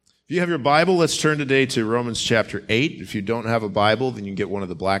If you have your Bible, let's turn today to Romans chapter 8. If you don't have a Bible, then you can get one of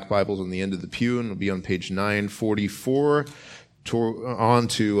the black Bibles on the end of the pew, and it'll be on page 944 on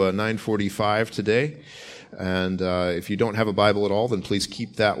to 945 today. And if you don't have a Bible at all, then please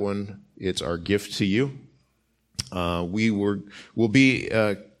keep that one. It's our gift to you. We'll be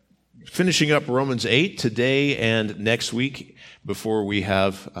finishing up Romans 8 today and next week before we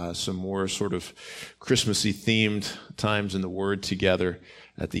have some more sort of Christmassy themed times in the Word together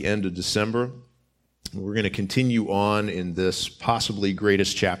at the end of December. We're going to continue on in this possibly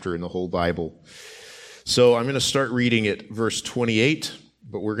greatest chapter in the whole Bible. So I'm going to start reading at verse 28,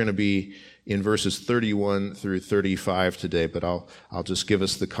 but we're going to be in verses 31 through 35 today, but I'll just give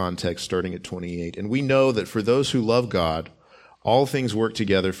us the context starting at 28. And we know that for those who love God, all things work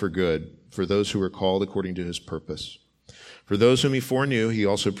together for good, for those who are called according to his purpose. For those whom he foreknew, he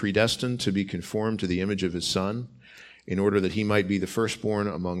also predestined to be conformed to the image of his Son, in order that he might be the firstborn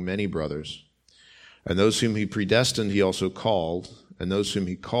among many brothers. And those whom he predestined, he also called, and those whom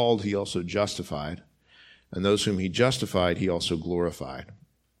he called, he also justified, and those whom he justified, he also glorified.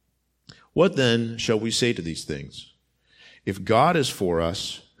 What then shall we say to these things? If God is for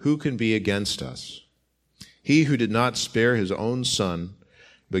us, who can be against us? He who did not spare his own Son,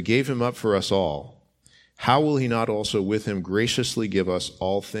 but gave him up for us all, how will he not also with him graciously give us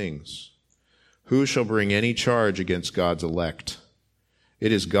all things? Who shall bring any charge against God's elect?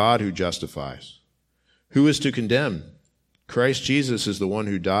 It is God who justifies. Who is to condemn? Christ Jesus is the one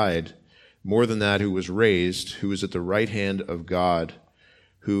who died, more than that, who was raised, who is at the right hand of God,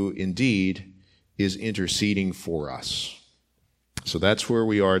 who indeed is interceding for us. So that's where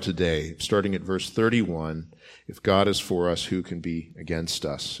we are today, starting at verse 31. If God is for us, who can be against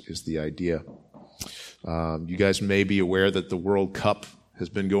us, is the idea. You guys may be aware that the World Cup has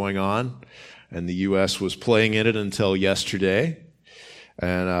been going on, and the U.S. was playing in it until yesterday.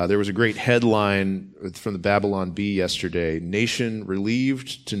 And there was a great headline from the Babylon Bee yesterday: "Nation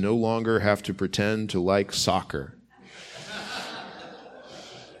relieved to no longer have to pretend to like soccer."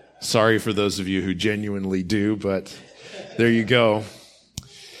 Sorry for those of you who genuinely do, but there you go.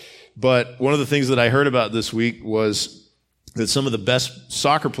 But one of the things that I heard about this week was that some of the best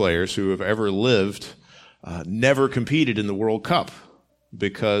soccer players who have ever lived never competed in the World Cup,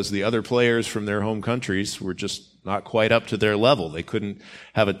 because the other players from their home countries were just not quite up to their level. They couldn't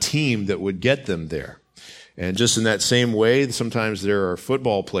have a team that would get them there. And just in that same way, sometimes there are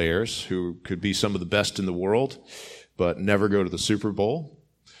football players who could be some of the best in the world, but never go to the Super Bowl.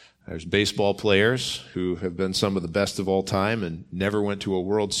 There's baseball players who have been some of the best of all time and never went to a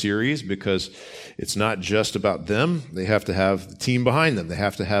World Series, because it's not just about them. They have to have the team behind them. They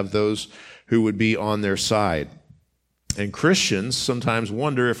have to have those who would be on their side. And Christians sometimes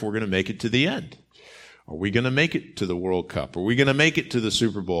wonder if we're going to make it to the end. Are we going to make it to the World Cup? Are we going to make it to the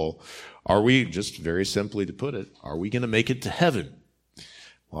Super Bowl? Are we, just very simply to put it, are we going to make it to heaven?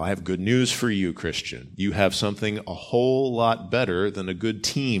 Well, I have good news for you, Christian. You have something a whole lot better than a good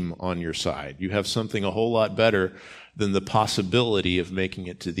team on your side. You have something a whole lot better than the possibility of making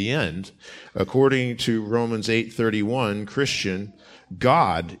it to the end. According to Romans 8:31, Christian,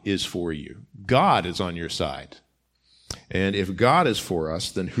 God is for you. God is on your side. And if God is for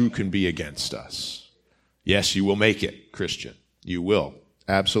us, then who can be against us? Yes, you will make it, Christian. You will.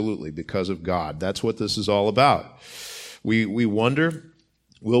 Absolutely, because of God. That's what this is all about. We wonder,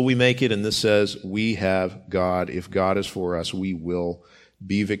 will we make it? And this says, we have God. If God is for us, we will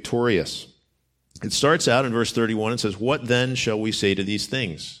be victorious. It starts out in verse 31 and says, what then shall we say to these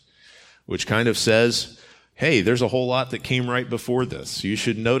things? Which kind of says, hey, there's a whole lot that came right before this. You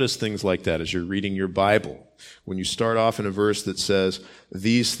should notice things like that as you're reading your Bible. When you start off in a verse that says,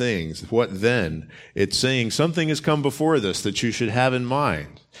 these things, what then? It's saying something has come before this that you should have in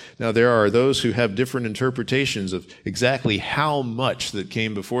mind. Now, there are those who have different interpretations of exactly how much that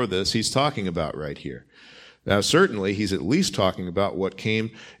came before this he's talking about right here. Now, certainly, he's at least talking about what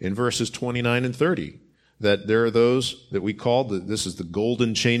came in verses 29 and 30. That there are those that we call, this is the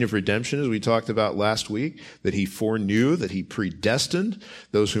golden chain of redemption, as we talked about last week, that he foreknew, that he predestined.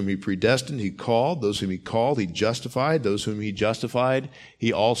 Those whom he predestined, he called. Those whom he called, he justified. Those whom he justified,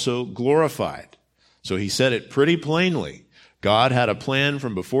 he also glorified. So he said it pretty plainly. God had a plan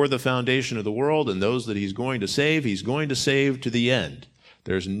from before the foundation of the world, and those that he's going to save to the end.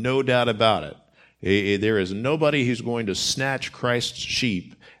 There's no doubt about it. There is nobody who's going to snatch Christ's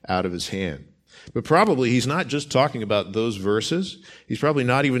sheep out of his hand. But probably he's not just talking about those verses. He's probably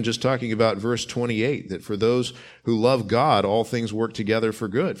not even just talking about verse 28, that for those who love God, all things work together for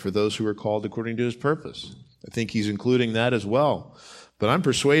good, for those who are called according to his purpose. I think he's including that as well. But I'm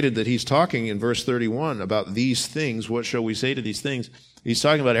persuaded that he's talking in verse 31 about these things. What shall we say to these things? He's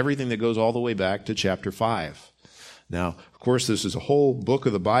talking about everything that goes all the way back to chapter 5. Now, of course, this is a whole book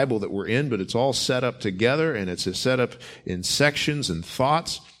of the Bible that we're in, but it's all set up together, and it's set up in sections and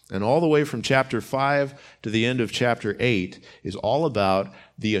thoughts. And all the way from chapter 5 to the end of chapter 8 is all about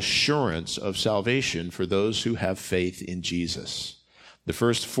the assurance of salvation for those who have faith in Jesus. The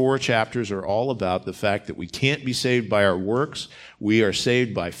first 4 chapters are all about the fact that we can't be saved by our works. We are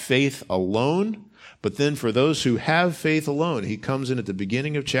saved by faith alone. But then for those who have faith alone, he comes in at the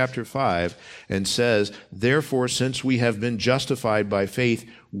beginning of chapter 5 and says, therefore, since we have been justified by faith,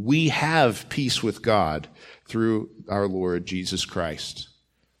 we have peace with God through our Lord Jesus Christ.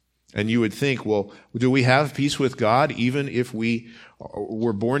 And you would think, well, do we have peace with God even if we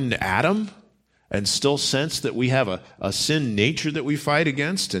were born in Adam and still sense that we have a sin nature that we fight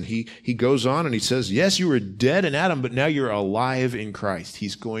against? And he goes on and he says, yes, you were dead in Adam, but now you're alive in Christ.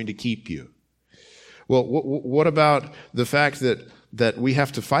 He's going to keep you. Well, what about the fact that we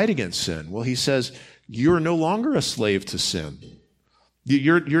have to fight against sin? Well, he says, you're no longer a slave to sin.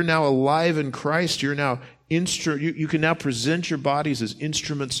 You're now alive in Christ. You're now you can now present your bodies as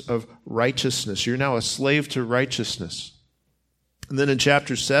instruments of righteousness. You're now a slave to righteousness. And then in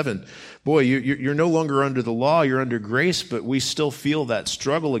chapter 7, boy, you're no longer under the law, you're under grace, but we still feel that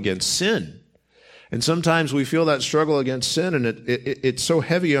struggle against sin. And sometimes we feel that struggle against sin, and it's so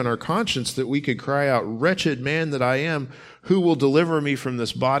heavy on our conscience that we could cry out, wretched man that I am, who will deliver me from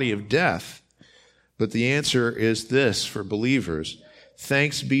this body of death? But the answer is this for believers: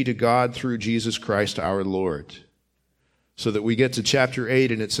 thanks be to God through Jesus Christ our Lord. So that we get to chapter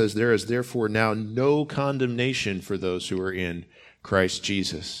 8 and it says, there is therefore now no condemnation for those who are in Christ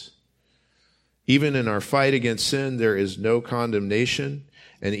Jesus. Even in our fight against sin, there is no condemnation.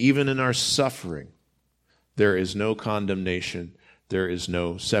 And even in our suffering, there is no condemnation. There is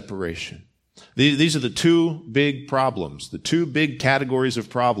no separation. These are the 2 big problems, the 2 big categories of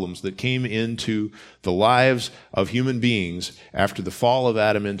problems that came into the lives of human beings after the fall of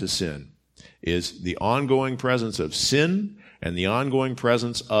Adam into sin, is the ongoing presence of sin and the ongoing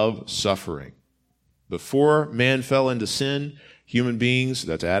presence of suffering. Before man fell into sin, human beings,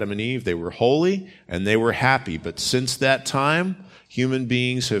 that's Adam and Eve, they were holy and they were happy. But since that time, human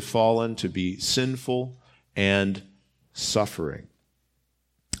beings have fallen to be sinful and suffering.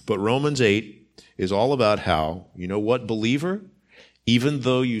 But Romans 8 is all about how, you know what, believer? Even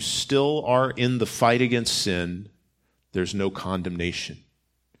though you still are in the fight against sin, there's no condemnation.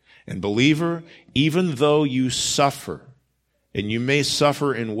 And believer, even though you suffer, and you may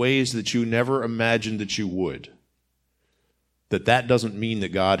suffer in ways that you never imagined that you would, that doesn't mean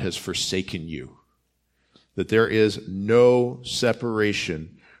that God has forsaken you. That there is no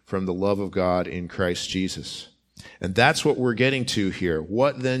separation from the love of God in Christ Jesus. And that's what we're getting to here.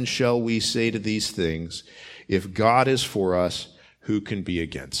 What then shall we say to these things? If God is for us, who can be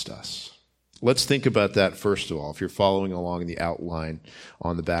against us? Let's think about that first of all. If you're following along in the outline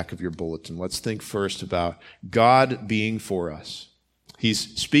on the back of your bulletin, let's think first about God being for us.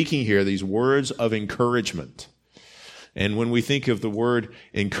 He's speaking here these words of encouragement. And when we think of the word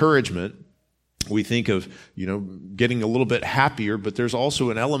encouragement, we think of, getting a little bit happier, but there's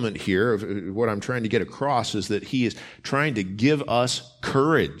also an element here of what I'm trying to get across is that he is trying to give us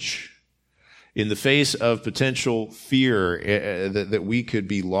courage in the face of potential fear that we could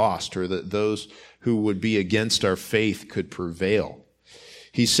be lost or that those who would be against our faith could prevail.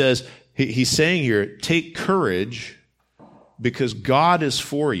 He says, he's saying here, take courage because God is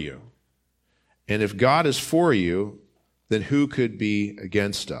for you. And if God is for you, then who could be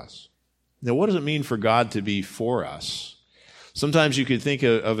against us? Now, what does it mean for God to be for us? Sometimes you could think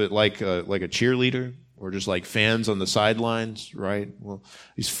of it like a cheerleader or just like fans on the sidelines, right? Well,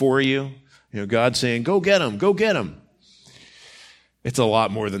 he's for you. God's saying, go get him, go get him. It's a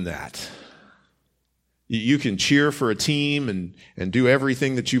lot more than that. You can cheer for a team and do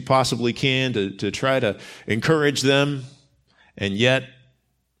everything that you possibly can to try to encourage them, and yet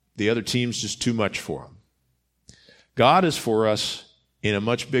the other team's just too much for them. God is for us in a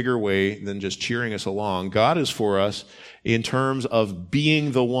much bigger way than just cheering us along. God is for us in terms of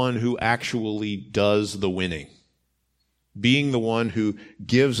being the one who actually does the winning, being the one who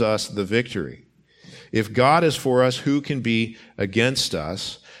gives us the victory. If God is for us, who can be against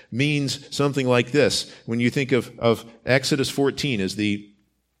us? Means something like this. When you think of Exodus 14, as the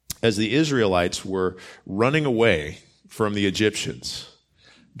Israelites were running away from the Egyptians,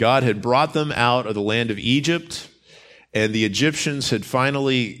 God had brought them out of the land of Egypt, and the Egyptians had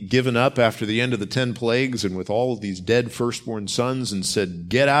finally given up after the end of the 10 plagues and with all of these dead firstborn sons and said,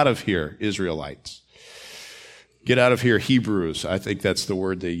 get out of here, Israelites. Get out of here, Hebrews. I think that's the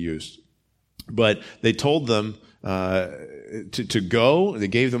word they used. But they told them, to go. They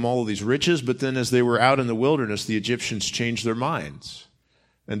gave them all of these riches, but then as they were out in the wilderness, the Egyptians changed their minds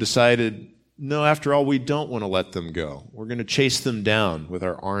and decided, no, after all, we don't want to let them go. We're going to chase them down with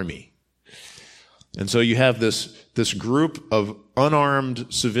our army. And so you have this group of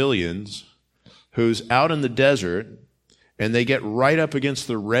unarmed civilians who's out in the desert, and they get right up against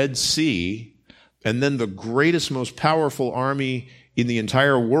the Red Sea, and then the greatest, most powerful army in the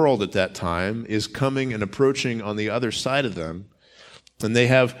entire world at that time is coming and approaching on the other side of them. And they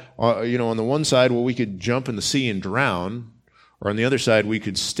have, on the one side, well, we could jump in the sea and drown, or on the other side, we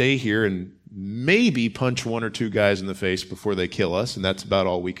could stay here and maybe punch one or two guys in the face before they kill us, and that's about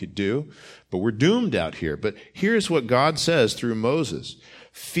all we could do. But we're doomed out here. But here's what God says through Moses.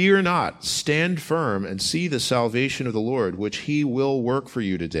 Fear not, stand firm, and see the salvation of the Lord, which he will work for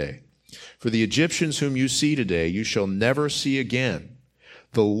you today. For the Egyptians whom you see today, you shall never see again.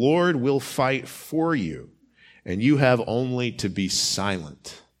 The Lord will fight for you, and you have only to be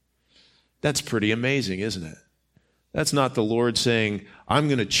silent. That's pretty amazing, isn't it? That's not the Lord saying, I'm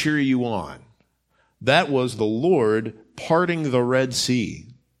going to cheer you on. That was the Lord parting the Red Sea,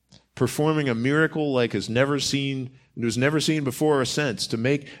 performing a miracle like it was never seen before or since, to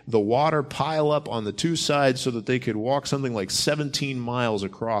make the water pile up on the two sides so that they could walk something like 17 miles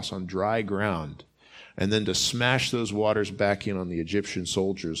across on dry ground, and then to smash those waters back in on the Egyptian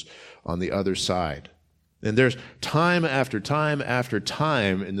soldiers on the other side. And there's time after time after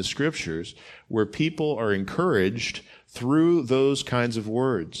time in the scriptures where people are encouraged through those kinds of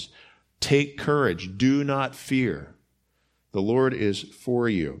words. Take courage. Do not fear. The Lord is for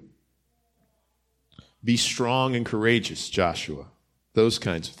you. Be strong and courageous, Joshua. Those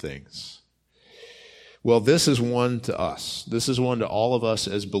kinds of things. Well, this is one to us. This is one to all of us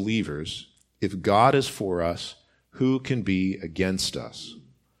as believers. If God is for us, who can be against us?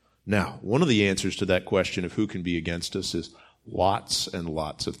 Now, one of the answers to that question of who can be against us is lots and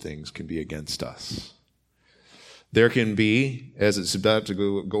lots of things can be against us. There can be, as it's about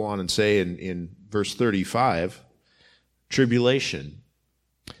to go on and say in verse 35, tribulation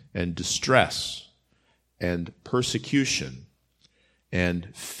and distress and persecution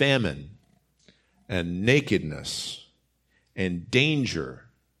and famine and nakedness and danger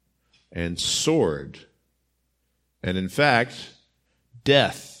and sword and, in fact,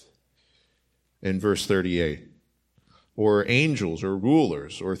 death in verse 38, or angels or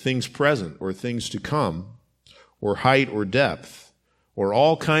rulers or things present or things to come, or height or depth, or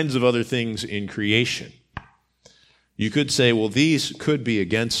all kinds of other things in creation. You could say, well, these could be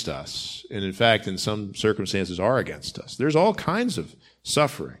against us, and in fact, in some circumstances are against us. There's all kinds of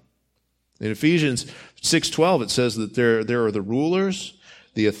suffering. In Ephesians 6:12, it says that there are the rulers,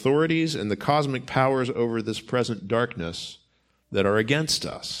 the authorities, and the cosmic powers over this present darkness that are against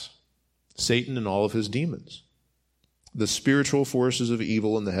us. Satan and all of his demons. The spiritual forces of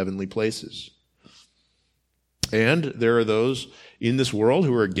evil in the heavenly places. And there are those in this world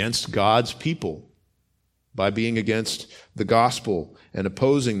who are against God's people by being against the gospel and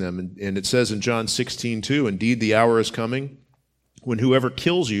opposing them. And it says in John 16:2, indeed the hour is coming when whoever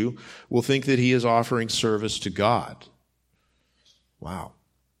kills you will think that he is offering service to God. Wow.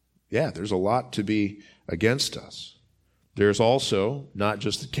 Yeah, there's a lot to be against us. There's also not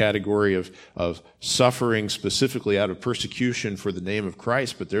just the category of suffering specifically out of persecution for the name of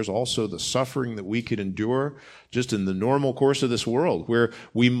Christ, but there's also the suffering that we could endure just in the normal course of this world, where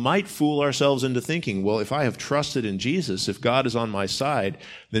we might fool ourselves into thinking, well, if I have trusted in Jesus, if God is on my side,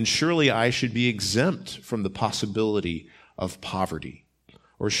 then surely I should be exempt from the possibility of poverty.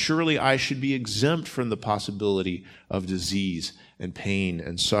 Or surely I should be exempt from the possibility of disease and pain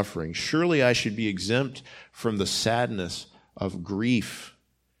and suffering. Surely I should be exempt from the sadness of grief.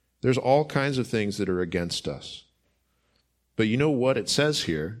 There's all kinds of things that are against us. But you know what it says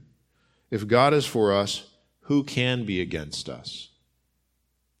here? If God is for us, who can be against us?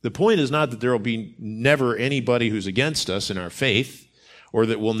 The point is not that there will be never anybody who's against us in our faith, or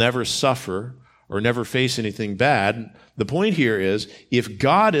that we'll never suffer or never face anything bad. The point here is, if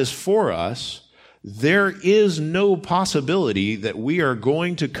God is for us, there is no possibility that we are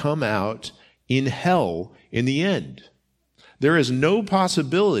going to come out in hell in the end. There is no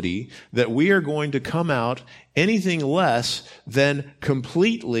possibility that we are going to come out anything less than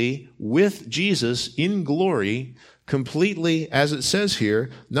completely with Jesus in glory, completely, as it says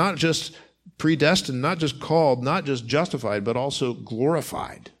here, not just predestined, not just called, not just justified, but also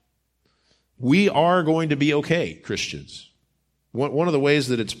glorified. We are going to be okay, Christians. One of the ways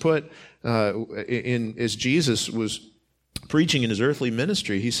that it's put as Jesus was preaching in his earthly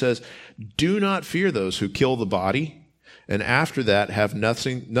ministry, he says, do not fear those who kill the body, and after that have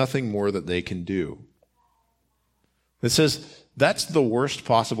nothing more that they can do. It says that's the worst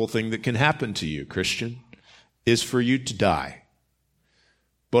possible thing that can happen to you, Christian, is for you to die.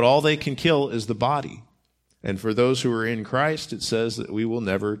 But all they can kill is the body. And for those who are in Christ, it says that we will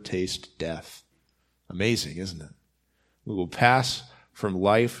never taste death. Amazing, isn't it? We will pass from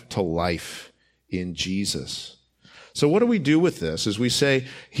life to life in Jesus. So what do we do with this? As we say,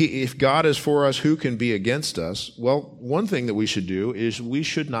 if God is for us, who can be against us? Well, one thing that we should do is we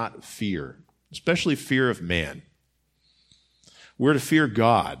should not fear, especially fear of man. We're to fear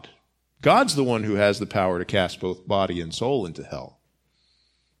God. God's the one who has the power to cast both body and soul into hell.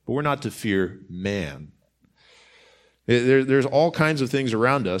 But we're not to fear man. There's all kinds of things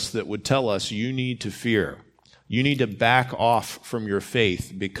around us that would tell us you need to fear. You need to back off from your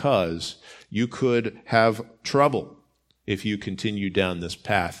faith because you could have trouble if you continue down this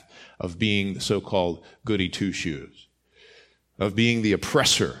path of being the so-called goody two-shoes, of being the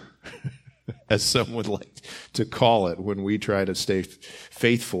oppressor, as some would like to call it when we try to stay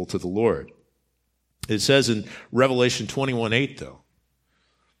faithful to the Lord. It says in Revelation 21:8, though,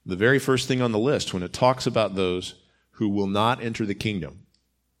 the very first thing on the list, when it talks about those who will not enter the kingdom,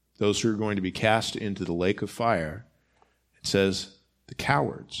 those who are going to be cast into the lake of fire, it says the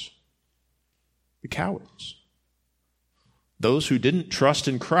cowards. The cowards. Those who didn't trust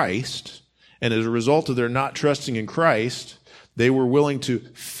in Christ, and as a result of their not trusting in Christ, they were willing to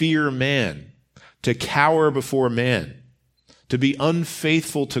fear man, to cower before man, to be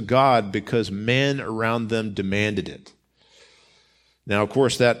unfaithful to God because man around them demanded it. Now, of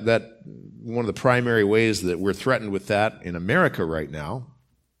course, that one of the primary ways that we're threatened with that in America right now,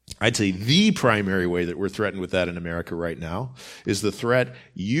 I'd say the primary way that we're threatened with that in America right now is the threat,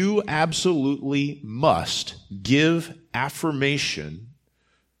 you absolutely must give affirmation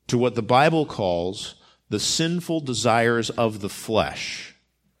to what the Bible calls the sinful desires of the flesh,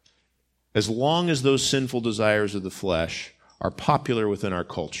 as long as those sinful desires of the flesh are popular within our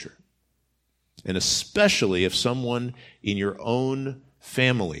culture. And especially if someone in your own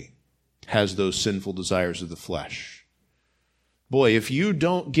family has those sinful desires of the flesh. Boy, if you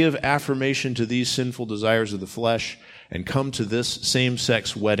don't give affirmation to these sinful desires of the flesh and come to this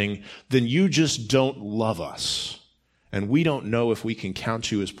same-sex wedding, then you just don't love us. And we don't know if we can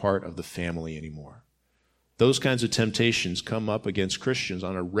count you as part of the family anymore. Those kinds of temptations come up against Christians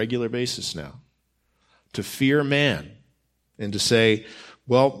on a regular basis now. To fear man and to say,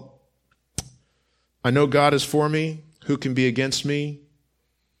 well, I know God is for me. Who can be against me?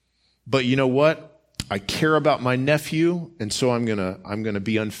 But you know what? I care about my nephew, and so I'm gonna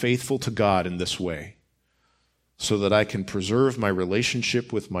be unfaithful to God in this way so that I can preserve my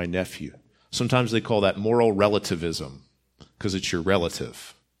relationship with my nephew. Sometimes they call that moral relativism because it's your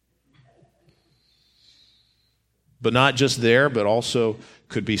relative. But not just there, but also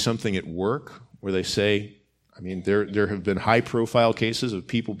could be something at work where they say, there have been high-profile cases of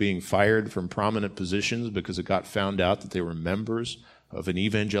people being fired from prominent positions because it got found out that they were members of an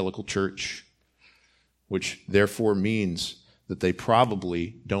evangelical church, which therefore means that they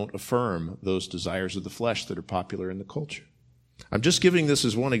probably don't affirm those desires of the flesh that are popular in the culture. I'm just giving this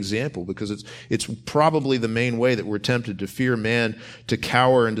as one example because it's probably the main way that we're tempted to fear man, to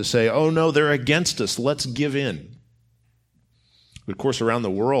cower and to say, oh no, they're against us, let's give in. But of course, around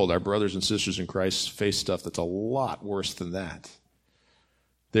the world, our brothers and sisters in Christ face stuff that's a lot worse than that.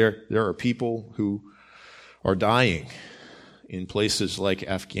 There are people who are dying in places like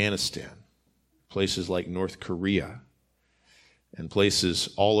Afghanistan, places like North Korea, and places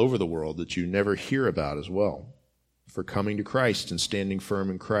all over the world that you never hear about as well, for coming to Christ and standing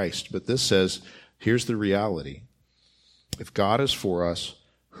firm in Christ. But this says, here's the reality. If God is for us,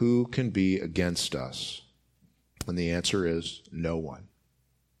 who can be against us? And the answer is no one.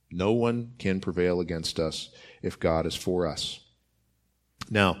 No one can prevail against us if God is for us.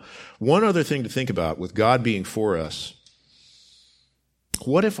 Now, one other thing to think about with God being for us,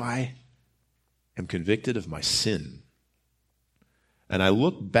 what if I am convicted of my sin? And I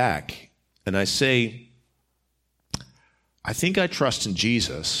look back and I say, I think I trust in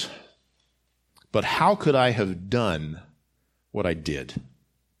Jesus, but how could I have done what I did?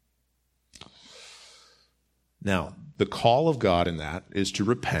 Now, the call of God in that is to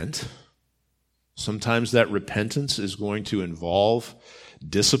repent. Sometimes that repentance is going to involve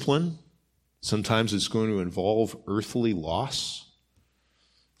discipline. Sometimes it's going to involve earthly loss.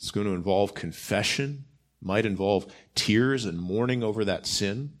 It's going to involve confession. Might involve tears and mourning over that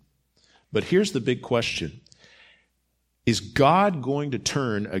sin. But here's the big question. Is God going to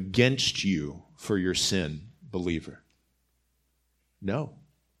turn against you for your sin, believer? No,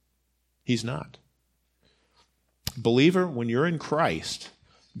 He's not. Believer, when you're in Christ,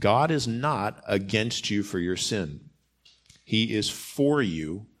 God is not against you for your sin. He is for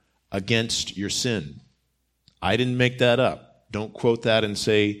you against your sin. I didn't make that up. Don't quote that and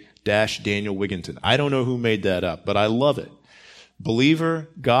say, Daniel Wigginton. I don't know who made that up, but I love it. Believer,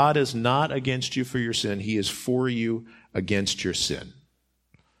 God is not against you for your sin. He is for you against your sin.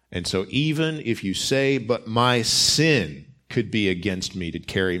 And so even if you say, but my sin could be against me to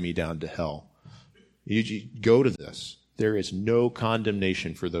carry me down to hell, you go to this. There is no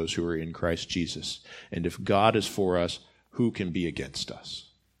condemnation for those who are in Christ Jesus. And if God is for us, who can be against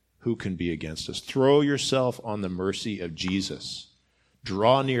us? Who can be against us? Throw yourself on the mercy of Jesus.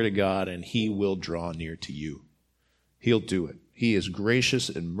 Draw near to God, and he will draw near to you. He'll do it. He is gracious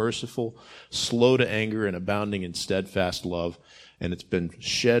and merciful, slow to anger, and abounding in steadfast love. And it's been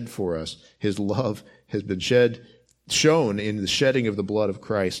shed for us. His love has been shown in the shedding of the blood of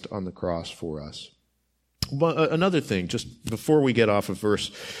Christ on the cross for us. But another thing, just before we get off of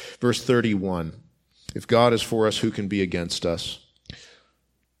verse 31, if God is for us, who can be against us?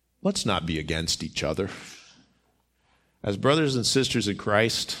 Let's not be against each other. As brothers and sisters in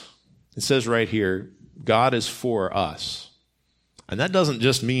Christ, it says right here, God is for us. And that doesn't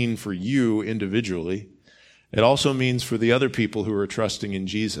just mean for you individually. It also means for the other people who are trusting in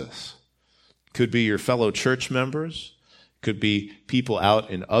Jesus. Could be your fellow church members, could be people out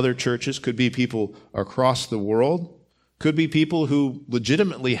in other churches, could be people across the world, could be people who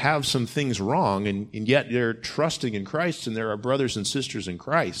legitimately have some things wrong, and yet they're trusting in Christ, and there are brothers and sisters in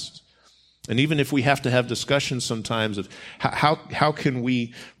Christ. And even if we have to have discussions sometimes of how can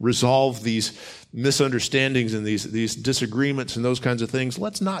we resolve these misunderstandings and these disagreements and those kinds of things,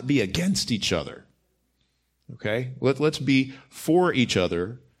 let's not be against each other. Okay? Let's be for each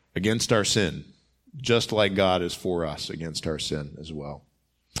other against our sin, just like God is for us against our sin as well.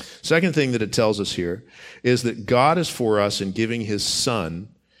 Second thing that it tells us here is that God is for us in giving his Son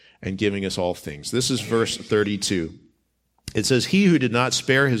and giving us all things. This is verse 32. It says, he who did not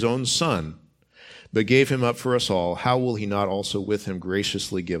spare his own Son, but gave him up for us all, how will he not also with him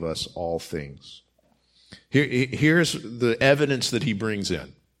graciously give us all things? Here's the evidence that he brings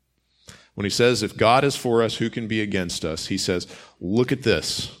in. When he says, if God is for us, who can be against us? He says, look at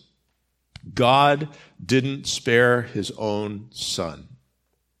this. God didn't spare his own Son.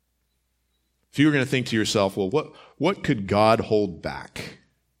 If you were going to think to yourself, well, what could God hold back?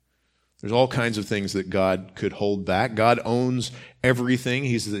 There's all kinds of things that God could hold back. God owns everything.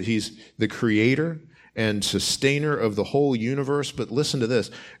 He's the creator and sustainer of the whole universe. But listen to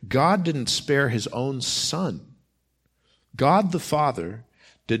this. God didn't spare his own Son. God the Father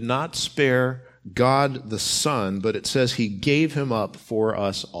did not spare God the Son, but it says he gave him up for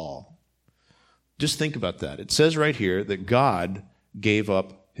us all. Just think about that. It says right here that God gave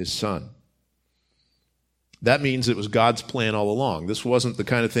up his Son. That means it was God's plan all along. This wasn't the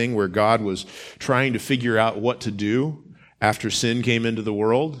kind of thing where God was trying to figure out what to do after sin came into the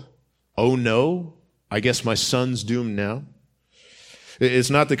world. Oh no, I guess my son's doomed now. It's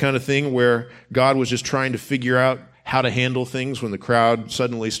not the kind of thing where God was just trying to figure out how to handle things when the crowd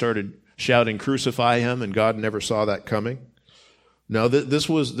suddenly started shouting, crucify him, and God never saw that coming. No, this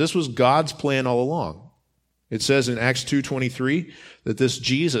was God's plan all along. It says in Acts 2:23 that this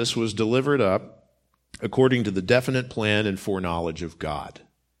Jesus was delivered up according to the definite plan and foreknowledge of God.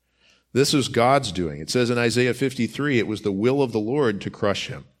 This is God's doing. It says in Isaiah 53, it was the will of the Lord to crush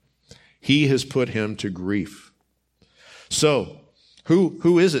him. He has put him to grief. So,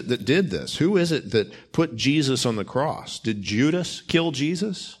 who is it that did this? Who is it that put Jesus on the cross? Did Judas kill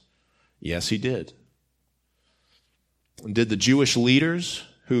Jesus? Yes, he did. Did the Jewish leaders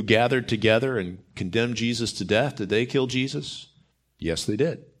who gathered together and condemned Jesus to death, did they kill Jesus? Yes, they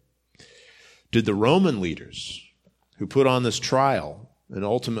did. Did the Roman leaders who put on this trial and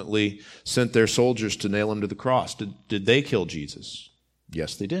ultimately sent their soldiers to nail him to the cross, did they kill Jesus?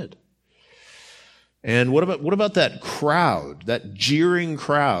 Yes, they did. And what about that crowd, that jeering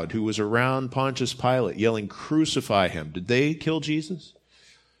crowd who was around Pontius Pilate yelling, crucify him? Did they kill Jesus?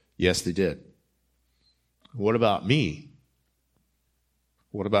 Yes, they did. What about me?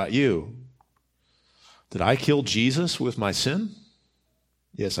 What about you? Did I kill Jesus with my sin?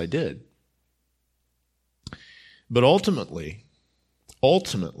 Yes, I did. But ultimately,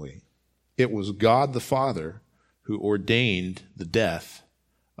 it was God the Father who ordained the death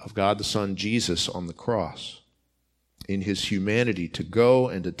of God the Son, Jesus, on the cross in his humanity to go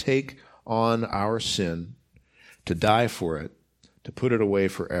and to take on our sin, to die for it, to put it away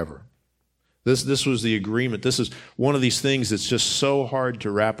forever. This was the agreement. This is one of these things that's just so hard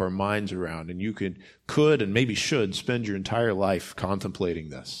to wrap our minds around, and you could and maybe should spend your entire life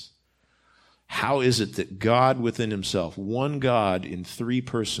contemplating this. How is it that God within himself, one God in three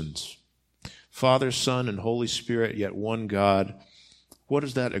persons, Father, Son, and Holy Spirit, yet one God. What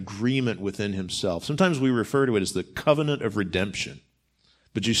is that agreement within himself? Sometimes we refer to it as the covenant of redemption.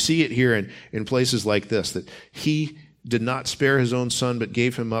 But you see it here in places like this, that he did not spare his own son, but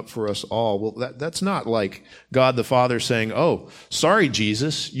gave him up for us all. Well, that's not like God the Father saying, oh, sorry,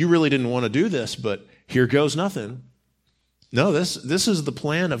 Jesus, you really didn't want to do this, but here goes nothing. No, this is the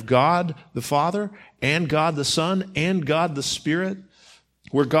plan of God the Father and God the Son and God the Spirit,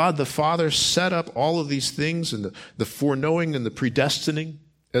 where God the Father set up all of these things and the foreknowing and the predestining,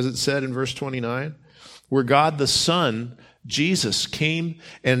 as it said in verse 29, where God the Son, Jesus, came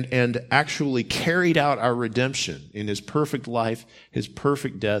and actually carried out our redemption in his perfect life, his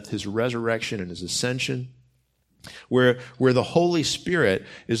perfect death, his resurrection, and his ascension, where the Holy Spirit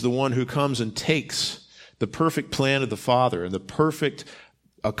is the one who comes and takes the perfect plan of the Father and the perfect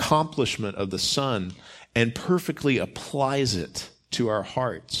accomplishment of the Son and perfectly applies it to our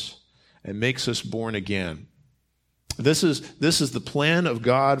hearts and makes us born again. This is the plan of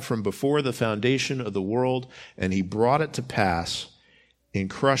God from before the foundation of the world, and he brought it to pass in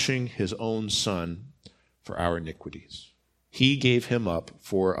crushing his own Son for our iniquities. He gave him up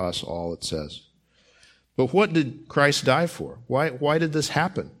for us all, it says. But what did Christ die for? Why did this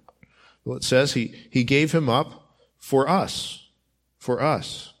happen? Well, it says he gave him up for us. For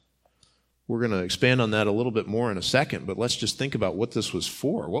us. We're going to expand on that a little bit more in a second, but let's just think about what this was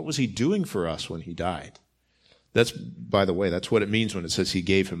for. What was he doing for us when he died? By the way, that's what it means when it says he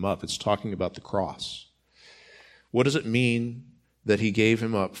gave him up. It's talking about the cross. What does it mean that he gave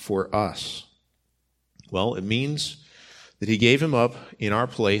him up for us? Well, it means that he gave him up in our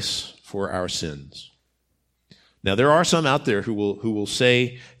place for our sins. Now, there are some out there who will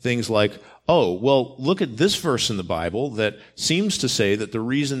say things like, oh, well, look at this verse in the Bible that seems to say that the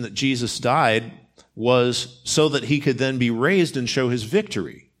reason that Jesus died was so that he could then be raised and show his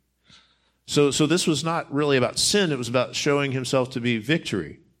victory. So this was not really about sin. It was about showing himself to be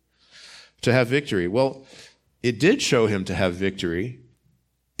victory, to have victory. Well, it did show him to have victory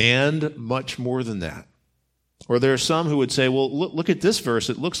and much more than that. Or there are some who would say, well, look at this verse.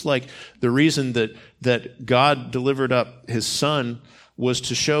 It looks like the reason that God delivered up his Son was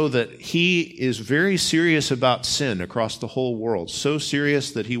to show that he is very serious about sin across the whole world. So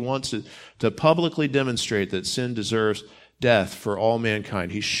serious that he wants to publicly demonstrate that sin deserves death for all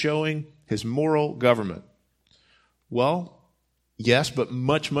mankind. He's showing his moral government. Well, yes, but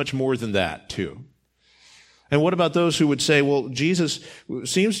much, much more than that, too. And what about those who would say, well, Jesus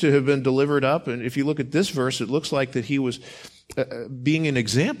seems to have been delivered up, and if you look at this verse, it looks like that he was being an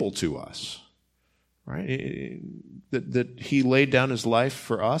example to us, right? That he laid down his life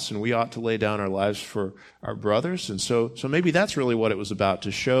for us, and we ought to lay down our lives for our brothers. And so maybe that's really what it was about,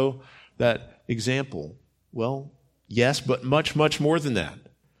 to show that example. Well, yes, but much, much more than that.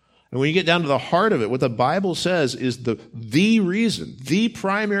 And when you get down to the heart of it, what the Bible says is the reason, the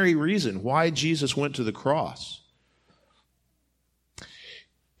primary reason why Jesus went to the cross.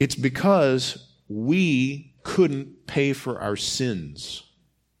 It's because we couldn't pay for our sins.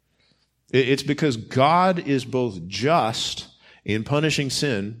 It's because God is both just in punishing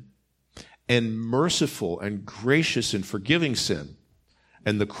sin and merciful and gracious in forgiving sin.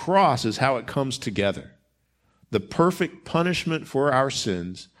 And the cross is how it comes together. The perfect punishment for our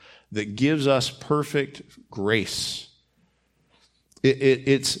sins that gives us perfect grace.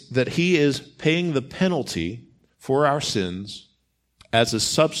 It's that he is paying the penalty for our sins as a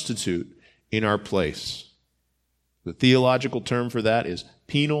substitute in our place. The theological term for that is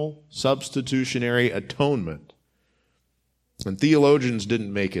penal substitutionary atonement. And theologians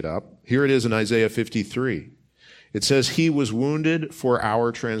didn't make it up. Here it is in Isaiah 53. It says, he was wounded for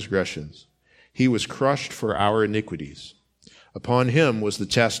our transgressions. He was crushed for our iniquities. Upon him was the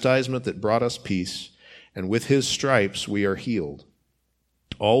chastisement that brought us peace, and with his stripes we are healed.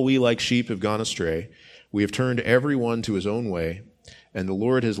 All we like sheep have gone astray. We have turned every one to his own way, and the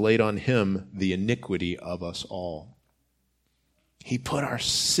Lord has laid on him the iniquity of us all. He put our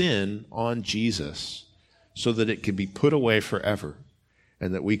sin on Jesus so that it could be put away forever,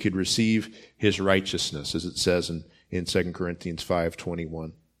 and that we could receive his righteousness, as it says in 2 Corinthians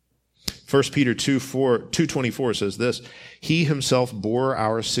 5:21. 1 Peter 2:24 says this, he himself bore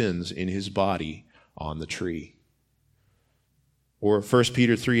our sins in his body on the tree. Or 1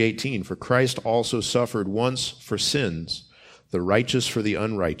 Peter 3:18, for Christ also suffered once for sins, the righteous for the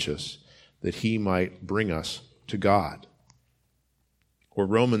unrighteous, that he might bring us to God. Or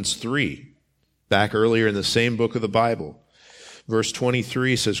Romans 3, back earlier in the same book of the Bible. Verse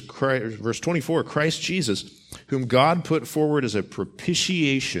 23 says, verse 24, Christ Jesus, whom God put forward as a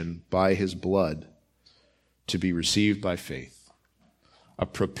propitiation by his blood to be received by faith. A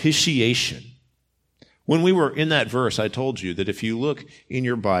propitiation. When we were in that verse, I told you that if you look in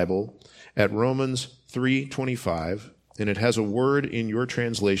your Bible at Romans 3:25, and it has a word in your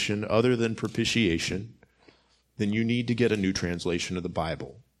translation other than propitiation, then you need to get a new translation of the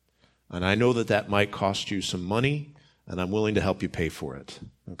Bible. And I know that that might cost you some money, and I'm willing to help you pay for it,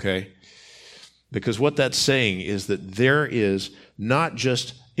 okay? Because what that's saying is that there is not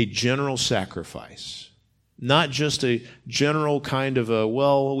just a general sacrifice, not just a general kind of a,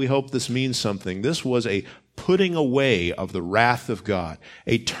 well, we hope this means something. This was a putting away of the wrath of God,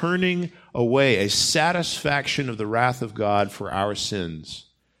 a turning away, a satisfaction of the wrath of God for our sins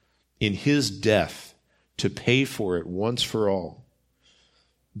in his death to pay for it once for all.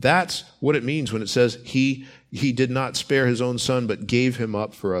 That's what it means when it says he did not spare his own son, but gave him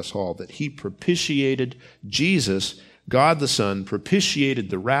up for us all, that he propitiated Jesus, God the Son, propitiated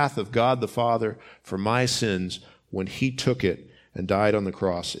the wrath of God the Father for my sins when he took it and died on the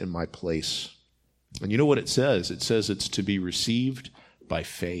cross in my place. And you know what it says? It says it's to be received by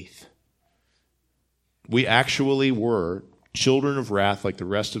faith. We actually were children of wrath like the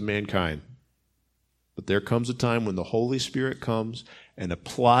rest of mankind. But there comes a time when the Holy Spirit comes and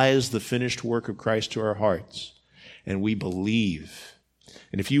applies the finished work of Christ to our hearts, and we believe.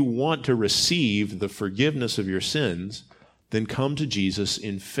 And if you want to receive the forgiveness of your sins, then come to Jesus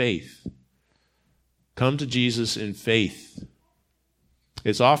in faith. Come to Jesus in faith.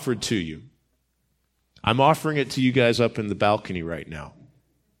 It's offered to you. I'm offering it to you guys up in the balcony right now.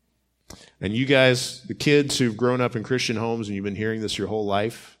 And you guys, the kids who've grown up in Christian homes and you've been hearing this your whole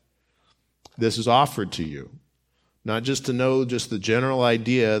life, this is offered to you. Not just to know just the general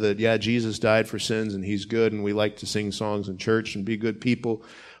idea that, yeah, Jesus died for sins and he's good and we like to sing songs in church and be good people,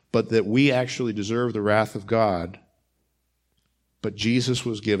 but that we actually deserve the wrath of God. But Jesus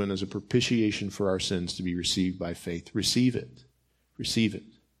was given as a propitiation for our sins to be received by faith. Receive it. Receive it.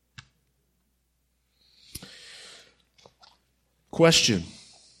 Question.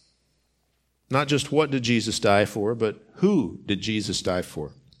 Not just what did Jesus die for, but who did Jesus die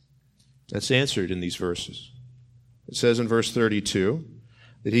for? That's answered in these verses. It says in verse 32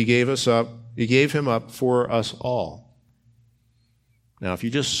 that he gave him up for us all. Now, if you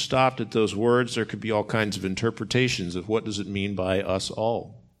just stopped at those words, there could be all kinds of interpretations of what does it mean by us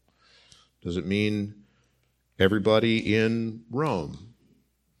all. Does it mean everybody in Rome?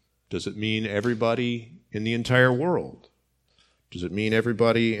 Does it mean everybody in the entire world? Does it mean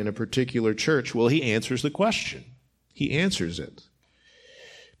everybody in a particular church? Well, he answers the question. He answers it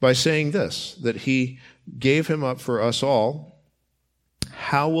by saying this, that he gave him up for us all.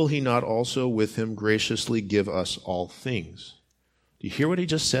 How will he not also with him graciously give us all things? Do you hear what he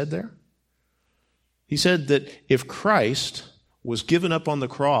just said there? He said that if Christ was given up on the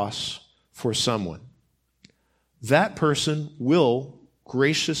cross for someone, that person will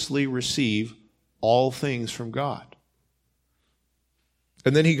graciously receive all things from God.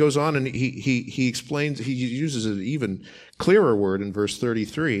 And then he goes on and he explains, he uses an even clearer word in verse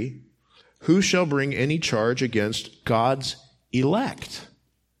 33. Who shall bring any charge against God's elect?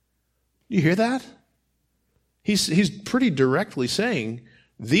 You hear that? He's pretty directly saying,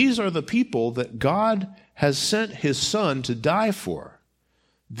 these are the people that God has sent his son to die for.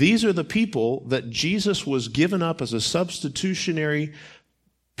 These are the people that Jesus was given up as a substitutionary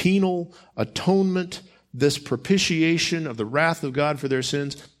penal atonement, this propitiation of the wrath of God for their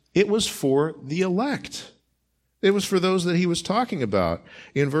sins. It was for the elect. It was for those that he was talking about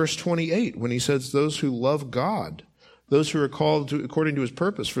in verse 28 when he says those who love God, those who are called to, according to his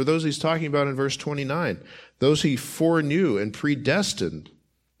purpose. For those he's talking about in verse 29, those he foreknew and predestined,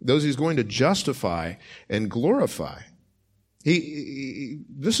 those he's going to justify and glorify.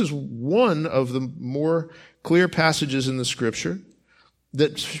 This is one of the more clear passages in the Scripture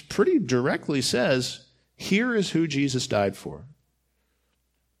that pretty directly says, here is who Jesus died for.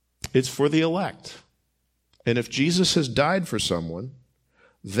 It's for the elect. And if Jesus has died for someone,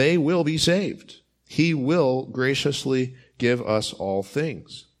 they will be saved. He will graciously give us all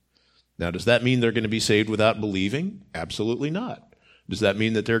things. Now, does that mean they're going to be saved without believing? Absolutely not. Does that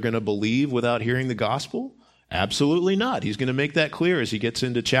mean that they're going to believe without hearing the gospel? Absolutely not. He's going to make that clear as he gets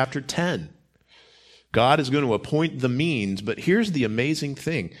into chapter 10. God is going to appoint the means, but here's the amazing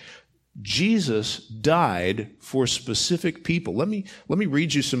thing. Jesus died for specific people. Let me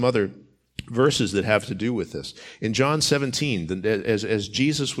read you some other verses that have to do with this. In John 17, as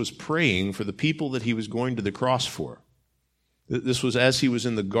Jesus was praying for the people that he was going to the cross for, this was as he was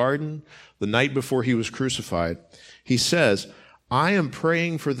in the garden the night before he was crucified, he says, I am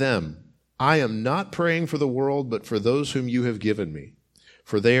praying for them. I am not praying for the world, but for those whom you have given me,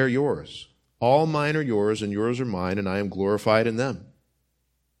 for they are yours. All mine are yours, and yours are mine, and I am glorified in them.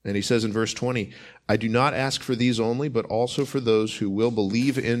 And he says in verse 20, I do not ask for these only, but also for those who will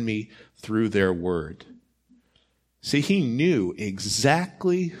believe in me through their word. See, he knew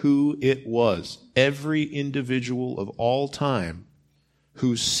exactly who it was, every individual of all time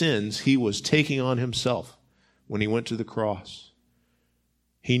whose sins he was taking on himself when he went to the cross.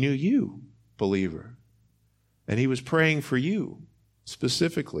 He knew you, believer, and he was praying for you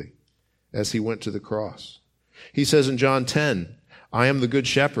specifically as he went to the cross. He says in John 10, I am the good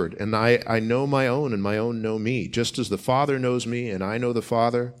shepherd, and I know my own, and my own know me, just as the Father knows me, and I know the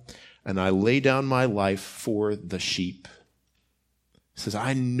Father, and I lay down my life for the sheep. He says,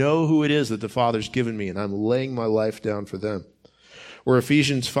 I know who it is that the Father's given me, and I'm laying my life down for them. Or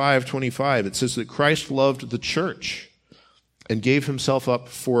Ephesians 5:25, it says that Christ loved the church and gave himself up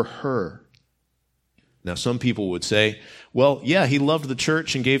for her. Now, some people would say, well, yeah, he loved the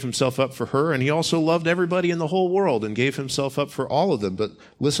church and gave himself up for her, and he also loved everybody in the whole world and gave himself up for all of them. But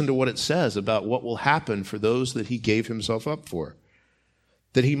listen to what it says about what will happen for those that he gave himself up for.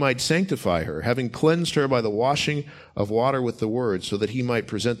 That he might sanctify her, having cleansed her by the washing of water with the word, so that he might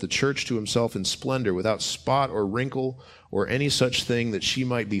present the church to himself in splendor, without spot or wrinkle or any such thing, that she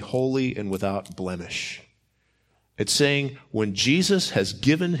might be holy and without blemish. It's saying when Jesus has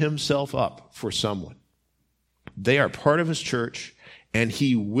given himself up for someone, they are part of his church, and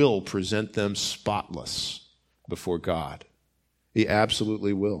he will present them spotless before God. He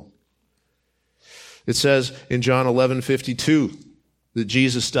absolutely will. It says in John 11:52 that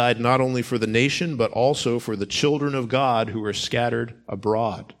Jesus died not only for the nation, but also for the children of God who are scattered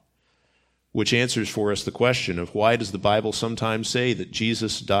abroad, which answers for us the question of why does the Bible sometimes say that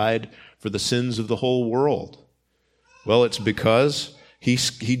Jesus died for the sins of the whole world? Well, it's because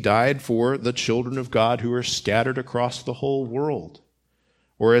He died for the children of God who are scattered across the whole world.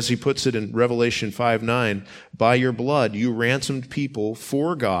 Or as he puts it in Revelation 5:9, by your blood you ransomed people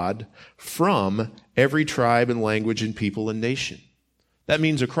for God from every tribe and language and people and nation. That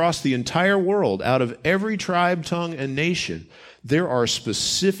means across the entire world, out of every tribe, tongue, and nation, there are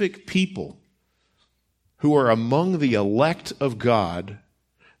specific people who are among the elect of God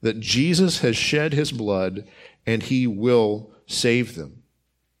that Jesus has shed his blood and he will save them.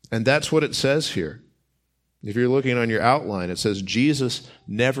 And that's what it says here. If you're looking on your outline, it says Jesus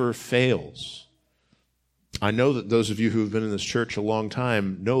never fails. I know that those of you who have been in this church a long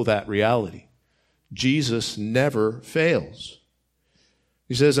time know that reality. Jesus never fails.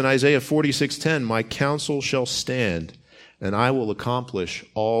 He says in Isaiah 46:10, my counsel shall stand, and I will accomplish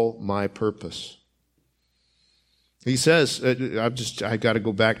all my purpose. He says, I've got to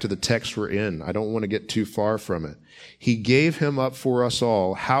go back to the text we're in. I don't want to get too far from it. He gave him up for us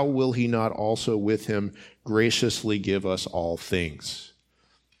all. How will he not also with him graciously give us all things?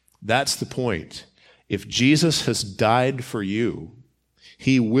 That's the point. If Jesus has died for you,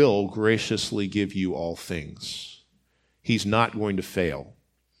 he will graciously give you all things. He's not going to fail.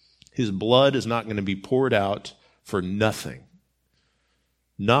 His blood is not going to be poured out for nothing.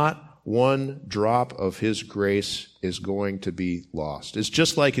 Not one drop of his grace is going to be lost. It's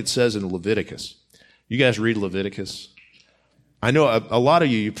just like it says in Leviticus. You guys read Leviticus? I know a lot of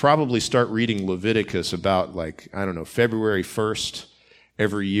you probably start reading Leviticus about February 1st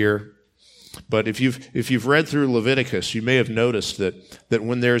every year. But if you've read through Leviticus, you may have noticed that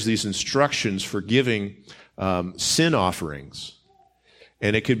when there's these instructions for giving sin offerings,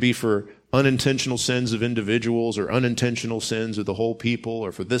 and it could be for unintentional sins of individuals or unintentional sins of the whole people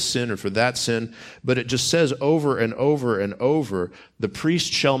or for this sin or for that sin. But it just says over and over and over, the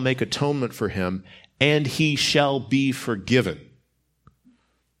priest shall make atonement for him and he shall be forgiven.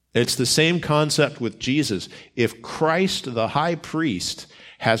 It's the same concept with Jesus. If Christ, the high priest,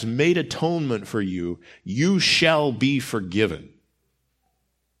 has made atonement for you, you shall be forgiven.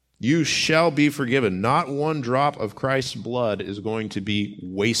 You shall be forgiven. Not one drop of Christ's blood is going to be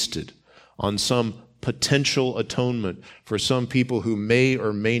wasted on some potential atonement for some people who may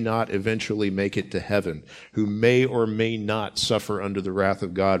or may not eventually make it to heaven, who may or may not suffer under the wrath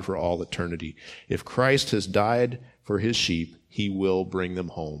of God for all eternity. If Christ has died for his sheep, he will bring them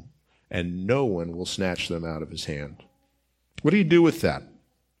home, and no one will snatch them out of his hand. What do you do with that?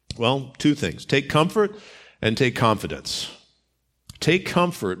 Well, two things. Take comfort and take confidence. Take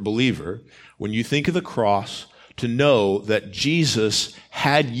comfort, believer, when you think of the cross, to know that Jesus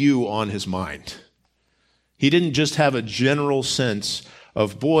had you on his mind. He didn't just have a general sense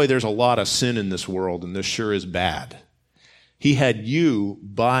of, boy, there's a lot of sin in this world and this sure is bad. He had you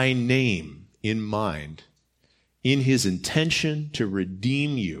by name in mind, in his intention to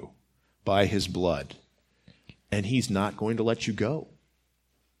redeem you by his blood. And he's not going to let you go.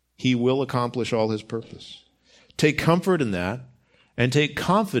 He will accomplish all his purpose. Take comfort in that, and take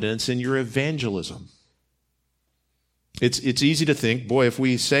confidence in your evangelism. It's easy to think, boy, if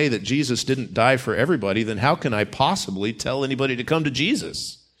we say that Jesus didn't die for everybody, then how can I possibly tell anybody to come to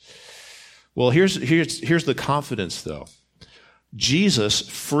Jesus? Well, here's the confidence, though. Jesus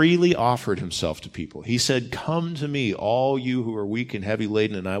freely offered himself to people. He said, "Come to me, all you who are weak and heavy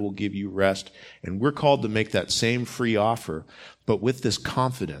laden, and I will give you rest." And we're called to make that same free offer, but with this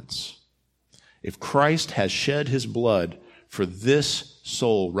confidence. If Christ has shed his blood for this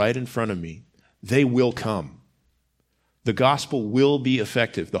soul right in front of me, they will come. The gospel will be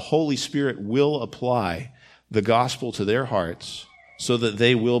effective. The Holy Spirit will apply the gospel to their hearts so that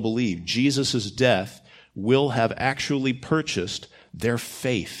they will believe. Jesus' death will have actually purchased their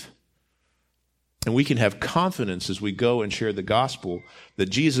faith. And we can have confidence as we go and share the gospel that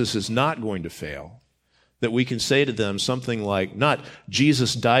Jesus is not going to fail. That we can say to them something like, not,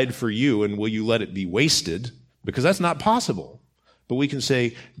 "Jesus died for you and will you let it be wasted?" Because that's not possible. But we can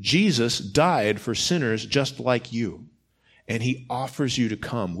say, "Jesus died for sinners just like you. And he offers you to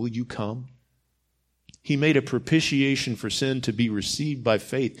come. Will you come? He made a propitiation for sin to be received by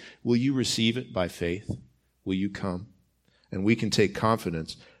faith. Will you receive it by faith? Will you come?" And we can take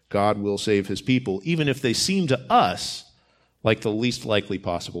confidence. God will save his people, even if they seem to us like the least likely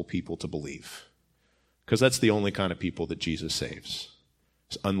possible people to believe. Because that's the only kind of people that Jesus saves.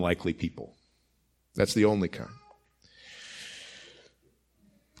 It's unlikely people. That's the only kind.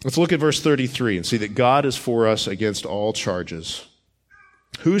 Let's look at verse 33 and see that God is for us against all charges.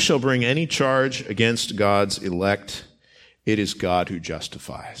 Who shall bring any charge against God's elect? It is God who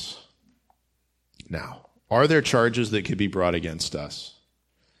justifies. Now, are there charges that could be brought against us?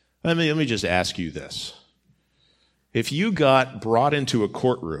 Let me just ask you this. If you got brought into a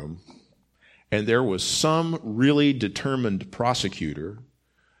courtroom and there was some really determined prosecutor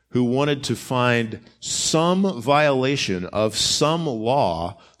who wanted to find some violation of some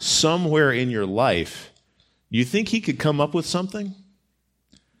law somewhere in your life, you think he could come up with something?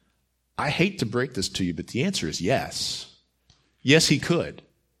 I hate to break this to you, but the answer is yes. Yes, he could.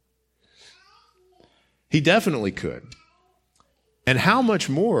 He definitely could. And how much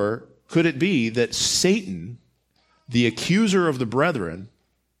more could it be that Satan, the accuser of the brethren,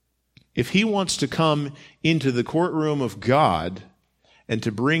 if he wants to come into the courtroom of God and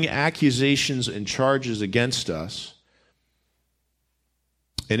to bring accusations and charges against us,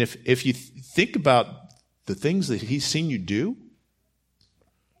 and if you think about the things that he's seen you do,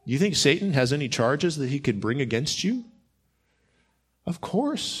 you think Satan has any charges that he could bring against you? Of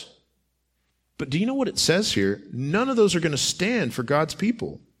course. But do you know what it says here? None of those are going to stand for God's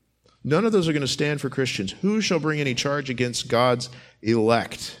people. None of those are going to stand for Christians. Who shall bring any charge against God's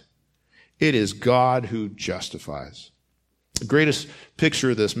elect? It is God who justifies. The greatest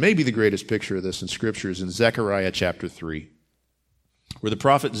picture of this, maybe the greatest picture of this in Scripture, is in Zechariah chapter 3, where the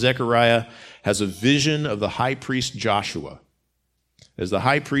prophet Zechariah has a vision of the high priest Joshua. As the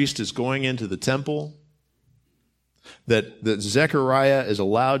high priest is going into the temple, that Zechariah is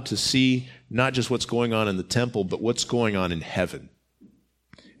allowed to see not just what's going on in the temple, but what's going on in heaven.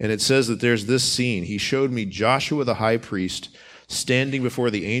 And it says that there's this scene. He showed me Joshua the high priest standing before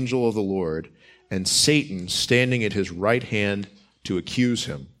the angel of the Lord, and Satan standing at his right hand to accuse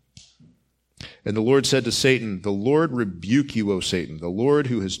him. And the Lord said to Satan, "The Lord rebuke you, O Satan. The Lord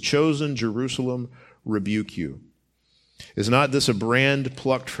who has chosen Jerusalem rebuke you. Is not this a brand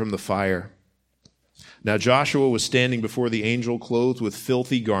plucked from the fire?" Now Joshua was standing before the angel clothed with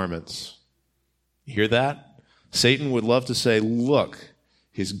filthy garments. You hear that? Satan would love to say, "Look,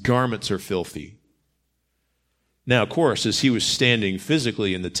 his garments are filthy." Now, of course, as he was standing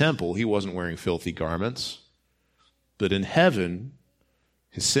physically in the temple, he wasn't wearing filthy garments. But in heaven,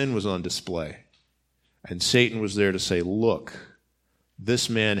 his sin was on display. And Satan was there to say, "Look, this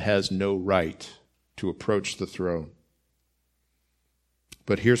man has no right to approach the throne."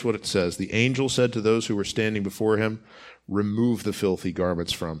 But here's what it says. The angel said to those who were standing before him, "Remove the filthy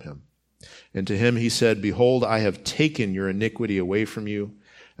garments from him." And to him he said, "Behold, I have taken your iniquity away from you,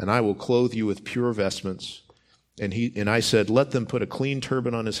 and I will clothe you with pure vestments." And I said, "Let them put a clean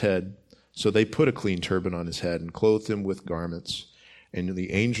turban on his head." So they put a clean turban on his head and clothed him with garments. And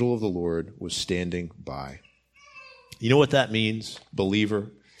the angel of the Lord was standing by. You know what that means,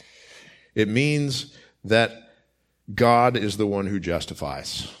 believer? It means that God is the one who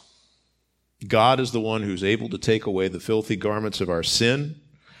justifies. God is the one who's able to take away the filthy garments of our sin.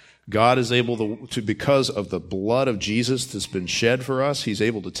 God is able to, because of the blood of Jesus that's been shed for us, he's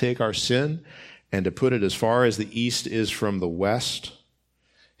able to take our sin and to put it as far as the east is from the west.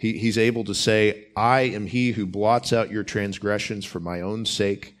 He's able to say, "I am he who blots out your transgressions for my own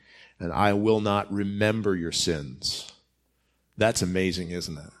sake, and I will not remember your sins." That's amazing,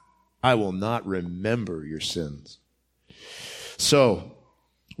 isn't it? I will not remember your sins. So,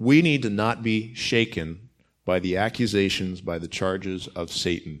 we need to not be shaken by the accusations, by the charges of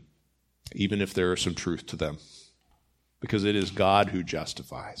Satan, even if there is some truth to them, because it is God who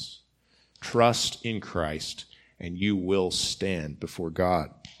justifies. Trust in Christ, and you will stand before God.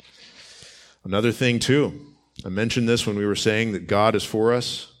 Another thing, too, I mentioned this when we were saying that God is for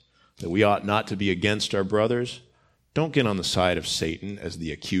us, that we ought not to be against our brothers. Don't get on the side of Satan as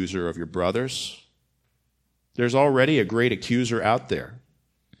the accuser of your brothers. There's already a great accuser out there.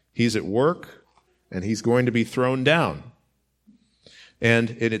 He's at work, and he's going to be thrown down.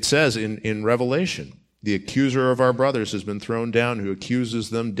 And it says in Revelation, the accuser of our brothers has been thrown down, who accuses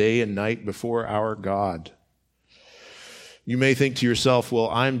them day and night before our God. You may think to yourself, well,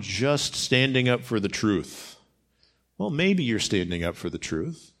 I'm just standing up for the truth. Well, maybe you're standing up for the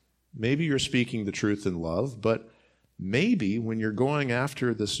truth. Maybe you're speaking the truth in love, but maybe when you're going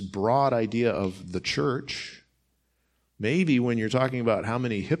after this broad idea of the church, maybe when you're talking about how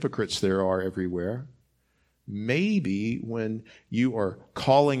many hypocrites there are everywhere, maybe when you are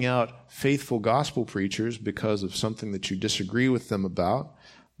calling out faithful gospel preachers because of something that you disagree with them about,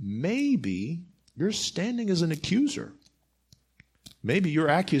 maybe you're standing as an accuser. Maybe your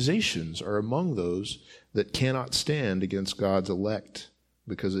accusations are among those that cannot stand against God's elect,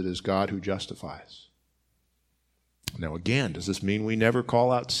 because it is God who justifies. Now again, does this mean we never call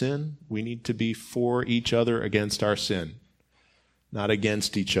out sin? We need to be for each other against our sin, not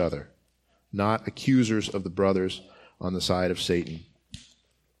against each other, not accusers of the brothers on the side of Satan.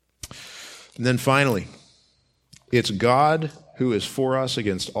 And then finally, it's God who is for us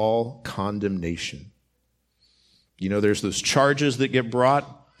against all condemnation. You know, there's those charges that get brought,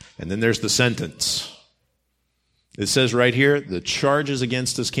 and then there's the sentence. It says right here, the charges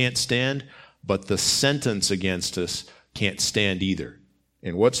against us can't stand, but the sentence against us can't stand either.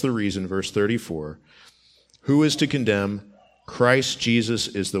 And what's the reason? Verse 34, who is to condemn? Christ Jesus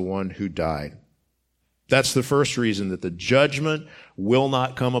is the one who died. That's the first reason that the judgment will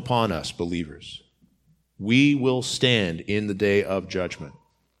not come upon us, believers. We will stand in the day of judgment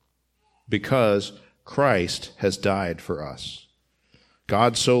because Christ has died for us.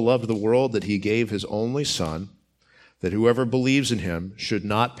 God so loved the world that he gave his only Son, that whoever believes in him should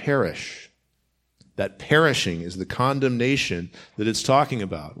not perish. That perishing is the condemnation that it's talking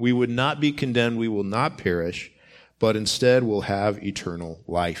about. We would not be condemned, we will not perish, but instead will have eternal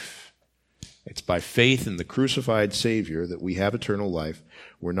life. It's by faith in the crucified Savior that we have eternal life.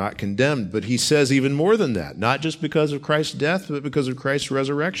 We're not condemned. But he says even more than that, not just because of Christ's death, but because of Christ's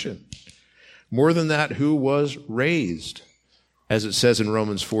resurrection. More than that, who was raised, as it says in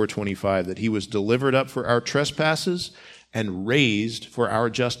Romans 4:25, that he was delivered up for our trespasses and raised for our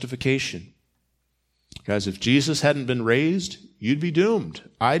justification. Guys, if Jesus hadn't been raised, you'd be doomed.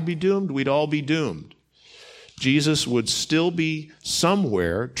 I'd be doomed. We'd all be doomed. Jesus would still be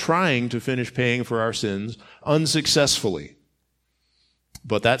somewhere trying to finish paying for our sins unsuccessfully.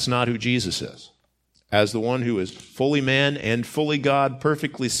 But that's not who Jesus is. As the one who is fully man and fully God,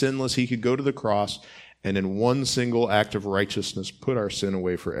 perfectly sinless, he could go to the cross and in one single act of righteousness put our sin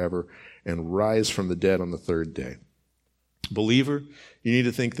away forever and rise from the dead on the third day. Believer, you need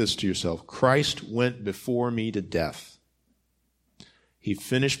to think this to yourself. Christ went before me to death. He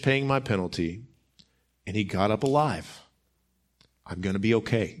finished paying my penalty, and he got up alive. I'm going to be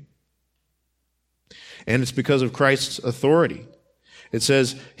okay. And it's because of Christ's authority. It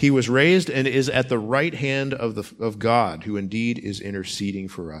says he was raised and is at the right hand of God, who indeed is interceding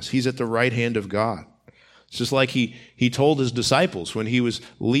for us. He's at the right hand of God. It's just like he told his disciples when he was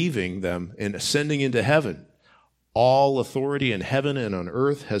leaving them and ascending into heaven, all authority in heaven and on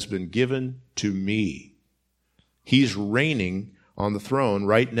earth has been given to me. He's reigning on the throne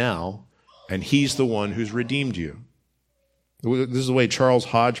right now, and he's the one who's redeemed you. This is the way Charles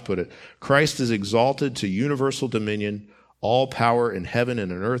Hodge put it. Christ is exalted to universal dominion. All power in heaven and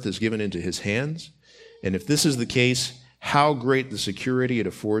on earth is given into his hands. And if this is the case, how great the security it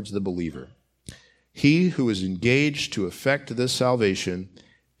affords the believer. He who is engaged to effect this salvation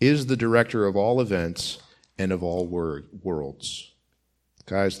is the director of all events and of all worlds.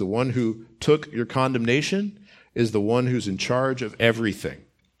 Guys, the one who took your condemnation is the one who's in charge of everything.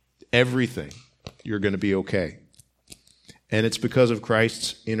 Everything. You're going to be okay. And it's because of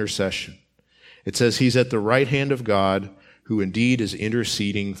Christ's intercession. It says he's at the right hand of God, who indeed is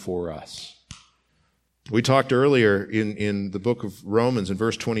interceding for us. We talked earlier in the book of Romans in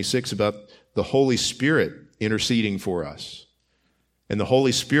verse 26 about the Holy Spirit interceding for us. And the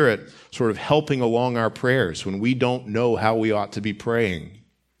Holy Spirit sort of helping along our prayers when we don't know how we ought to be praying.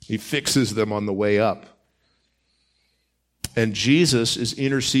 He fixes them on the way up. And Jesus is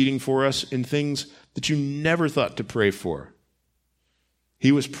interceding for us in things that you never thought to pray for.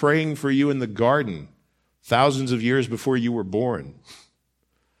 He was praying for you in the garden thousands of years before you were born.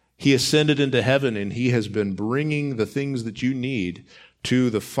 He ascended into heaven, and he has been bringing the things that you need to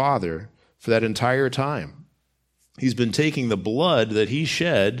the Father for that entire time. He's been taking the blood that he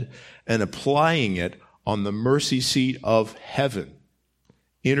shed and applying it on the mercy seat of heaven,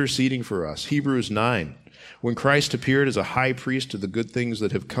 interceding for us. Hebrews 9, when Christ appeared as a high priest of the good things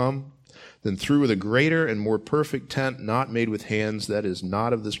that have come, then through the greater and more perfect tent not made with hands, that is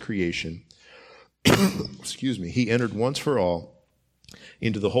not of this creation, he entered once for all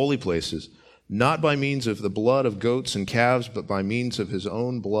into the holy places, not by means of the blood of goats and calves, but by means of his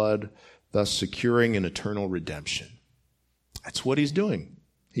own blood, thus securing an eternal redemption. That's what he's doing.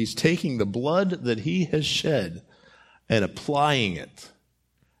 He's taking the blood that he has shed and applying it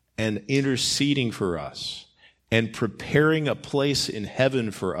and interceding for us and preparing a place in heaven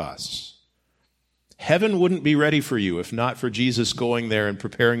for us. Heaven wouldn't be ready for you if not for Jesus going there and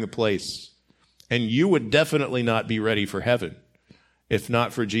preparing the place. And you would definitely not be ready for heaven if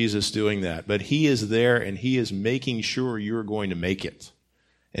not for Jesus doing that. But he is there, and he is making sure you're going to make it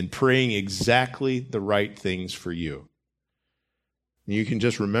and praying exactly the right things for you. And you can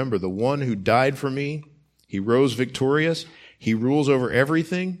just remember, the one who died for me, he rose victorious. He rules over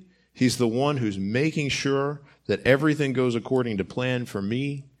everything. He's the one who's making sure that everything goes according to plan for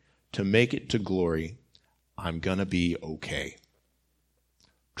me to make it to glory. I'm going to be okay.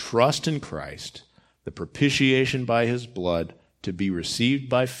 Trust in Christ, the propitiation by his blood to be received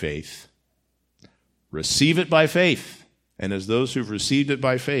by faith. Receive it by faith. And as those who've received it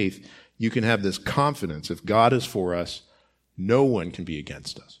by faith, you can have this confidence. If God is for us, no one can be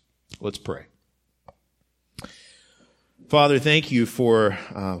against us. Let's pray. Father, thank you for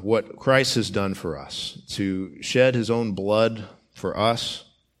what Christ has done for us, to shed his own blood for us,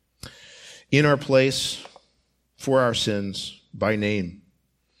 in our place, for our sins, by name.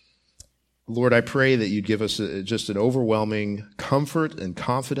 Lord, I pray that you'd give us just an overwhelming comfort and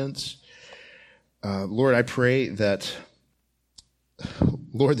confidence. Lord, I pray that,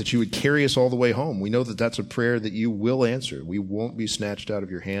 Lord, that you would carry us all the way home. We know that that's a prayer that you will answer. We won't be snatched out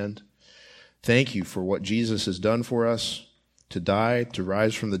of your hand. Thank you for what Jesus has done for us, to die, to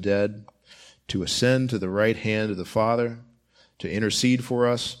rise from the dead, to ascend to the right hand of the Father, to intercede for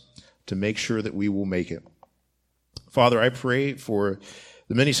us, to make sure that we will make it. Father, I pray for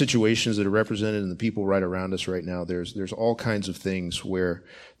the many situations that are represented in the people right around us right now. There's all kinds of things where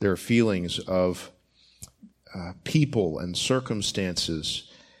there are feelings of people and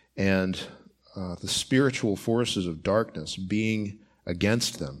circumstances and the spiritual forces of darkness being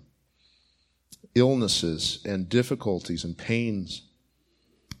against them. Illnesses and difficulties and pains.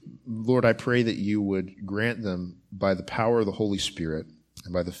 Lord, I pray that you would grant them by the power of the Holy Spirit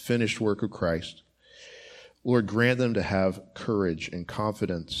and by the finished work of Christ. Lord, grant them to have courage and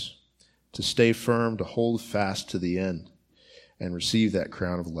confidence, to stay firm, to hold fast to the end, and receive that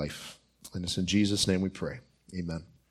crown of life. And it's in Jesus' name we pray. Amen.